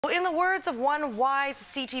In the words of one wise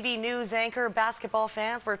CTV News anchor, basketball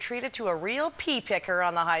fans were treated to a real pea picker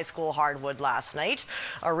on the high school hardwood last night.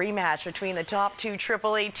 A rematch between the top two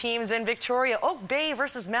AAA teams in Victoria, Oak Bay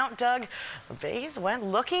versus Mount Doug. The Bays went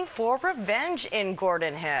looking for revenge in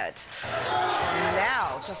Gordon Head.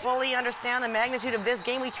 Now, to fully understand the magnitude of this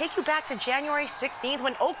game, we take you back to January 16th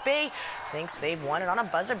when Oak Bay thinks they've won it on a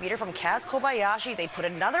buzzer beater from Kaz Kobayashi. They put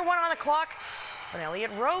another one on the clock when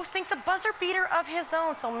Elliot Rowe sinks a buzzer beater of his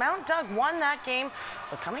own. So Mount Doug won that game.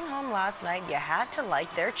 So coming home last night, you had to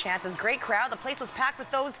like their chances. Great crowd. The place was packed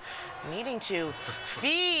with those needing to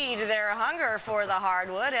feed their hunger for the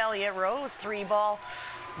hardwood. Elliot Rowe's three-ball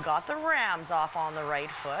got the Rams off on the right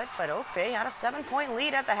foot, but Oak Bay had a 7-point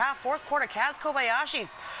lead at the half. Fourth quarter, Kaz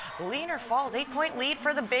Kobayashi's leaner falls, 8-point lead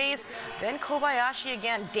for the Bays. Then Kobayashi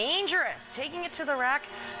again, dangerous, taking it to the rack,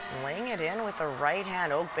 laying it in with the right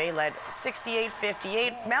hand. Oak Bay led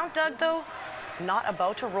 68-58. Mount Doug, though, not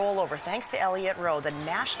about to roll over thanks to Elliot Rowe. The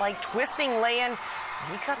Nash-like twisting lay-in.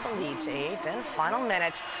 He cut the lead to 8. Then final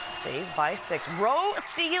minute, Bays by 6. Rowe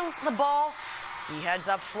steals the ball. He heads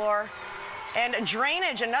up floor. And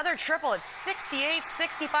drainage, another triple. It's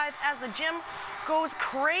 68-65 as the gym goes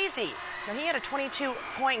crazy. Now he had a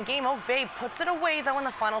 22-point game. Oak Bay puts it away, though, in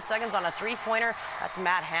the final seconds on a three-pointer. That's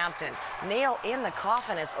Matt Hampton. Nail in the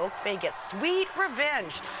coffin as Oak Bay gets sweet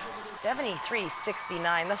revenge.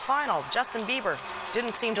 73-69, the final. Justin Bieber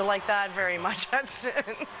didn't seem to like that very much.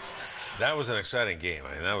 That was an exciting game.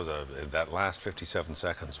 I mean, that last 57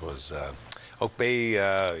 seconds was Oak Bay,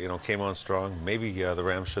 came on strong. Maybe the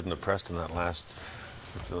Rams shouldn't have pressed in that last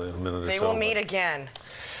minute or so. They will meet again.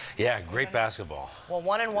 Yeah, great basketball. Well,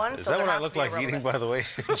 1-1. Is that what I look like eating, by the way?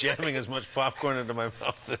 Jamming as much popcorn into my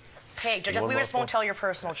mouth. Hey, we just won't tell your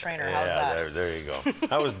personal trainer. How's that? Yeah, there you go.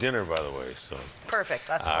 That was dinner, by the way. So perfect.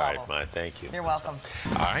 That's the all problem. right, Mai, thank you. You're welcome.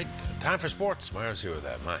 All right, time for sports. Myra's here with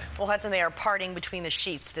that, Mai. Well, Hudson, they are parting between the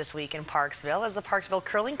sheets this week in Parksville as the Parksville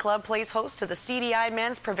Curling Club plays host to the CDI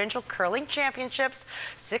Men's Provincial Curling Championships.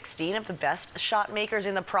 16 of the best shot makers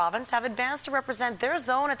in the province have advanced to represent their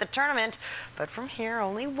zone at the tournament. But from here,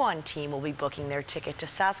 only one team will be booking their ticket to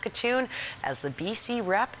Saskatoon as the BC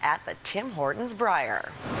rep at the Tim Hortons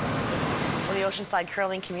Briar. Well, the Oceanside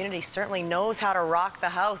curling community certainly knows how to rock the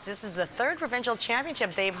house. This is the third provincial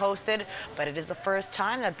championship they've hosted, but it is the first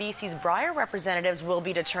time that BC's Briar representatives will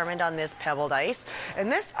be determined on this pebbled ice.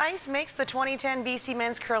 And this ice makes the 2010 BC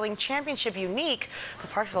Men's Curling Championship unique. The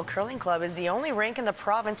Parksville Curling Club is the only rink in the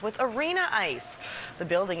province with arena ice. The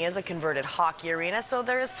building is a converted hockey arena, so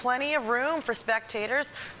there is plenty of room for spectators.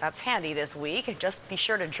 That's handy this week. Just be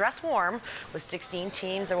sure to dress warm. With 16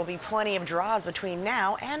 teams, there will be plenty of draws between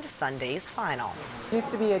now and Sunday's final.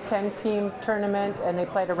 Used to be a 10-team tournament and they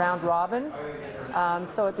played a round robin.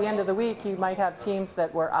 So at the end of the week you might have teams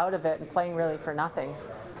that were out of it and playing really for nothing.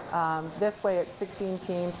 This way it's 16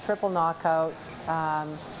 teams, triple knockout,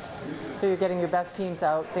 so you're getting your best teams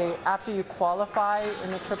out. After you qualify in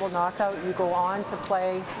the triple knockout, you go on to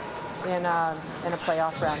play in a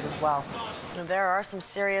playoff round as well. There are some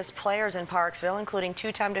serious players in Parksville, including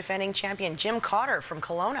two-time defending champion Jim Cotter from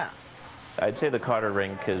Kelowna. I'd say the Cotter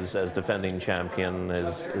rink as defending champion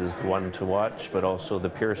is one to watch, but also the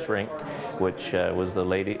Pierce rink, which was the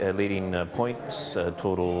leading points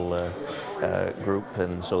total group,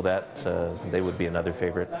 and so that they would be another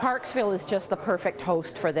favorite. Parksville is just the perfect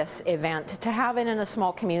host for this event. To have it in a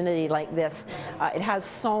small community like this, it has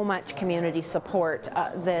so much community support.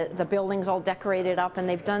 The building's all decorated up, and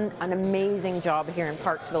they've done an amazing job here in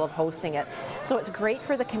Parksville of hosting it. So it's great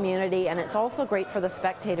for the community, and it's also great for the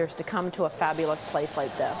spectators to come to a fabulous place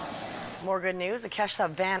like this. More good news. The Kesha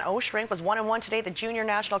Van Osh rink was 1-1 today. The Junior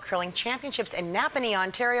National Curling Championships in Napanee,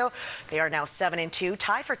 Ontario. They are now 7-2,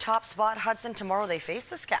 tied for top spot. Hudson, tomorrow they face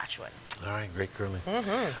Saskatchewan. All right, great curling. All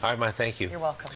right, Mai, thank you. You're welcome.